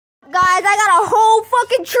Guys, I got a whole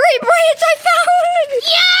fucking tree branch I found!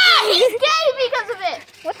 Yeah! He's gay because of it!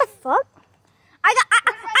 What the fuck? I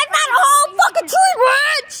found a whole fucking tree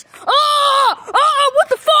branch! Oh! Oh! What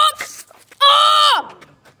the fuck? Oh!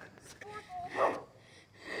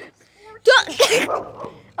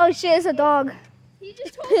 Oh shit, it's a dog. He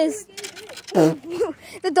just told Pissed. me to gay bitch.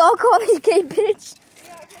 The dog called me gay bitch.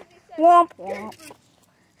 Womp womp.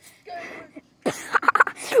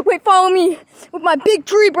 Wait, follow me with my big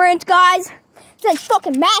tree branch, guys. It's like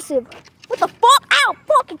fucking massive. What the fuck? Ow!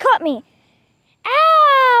 Fucking cut me.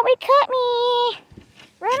 Ow! It cut me.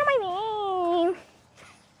 Right on my name.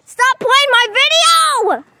 Stop playing my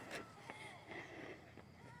video!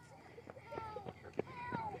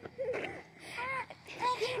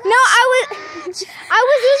 No, I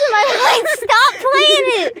was using my legs. Stop playing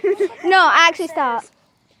it. No, actually stop.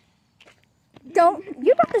 Don't.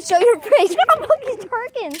 You're about to show your face. What the fuck is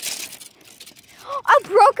twerking? I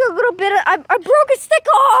broke a little bit. I broke a stick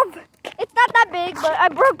off. It's not that big, but I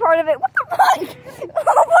broke part of it. What the fuck?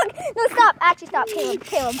 Oh, fuck. No, stop. Actually, stop.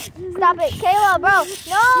 Caleb. Stop it. Caleb, bro.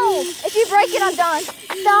 No. If you break it, I'm done.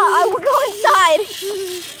 Stop. I will go inside.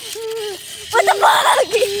 What the fuck?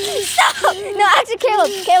 Stop. No, actually,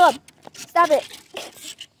 Caleb. Stop it.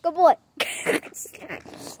 Good boy.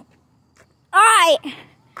 Alright.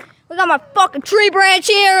 We got my fucking tree branch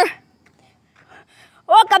here.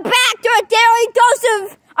 Welcome back to a daily dose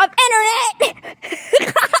of internet.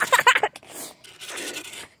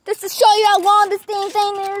 Just to show you how long this damn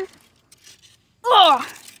thing is. Ugh.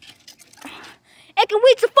 It can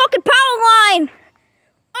reach the fucking power line.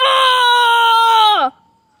 Oh!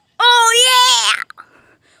 Oh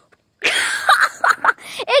yeah!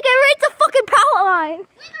 It can reach the fucking power line.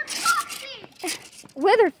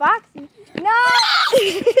 Withered Foxy. No!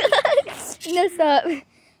 No, stop.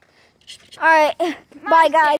 Alright. Bye, guys.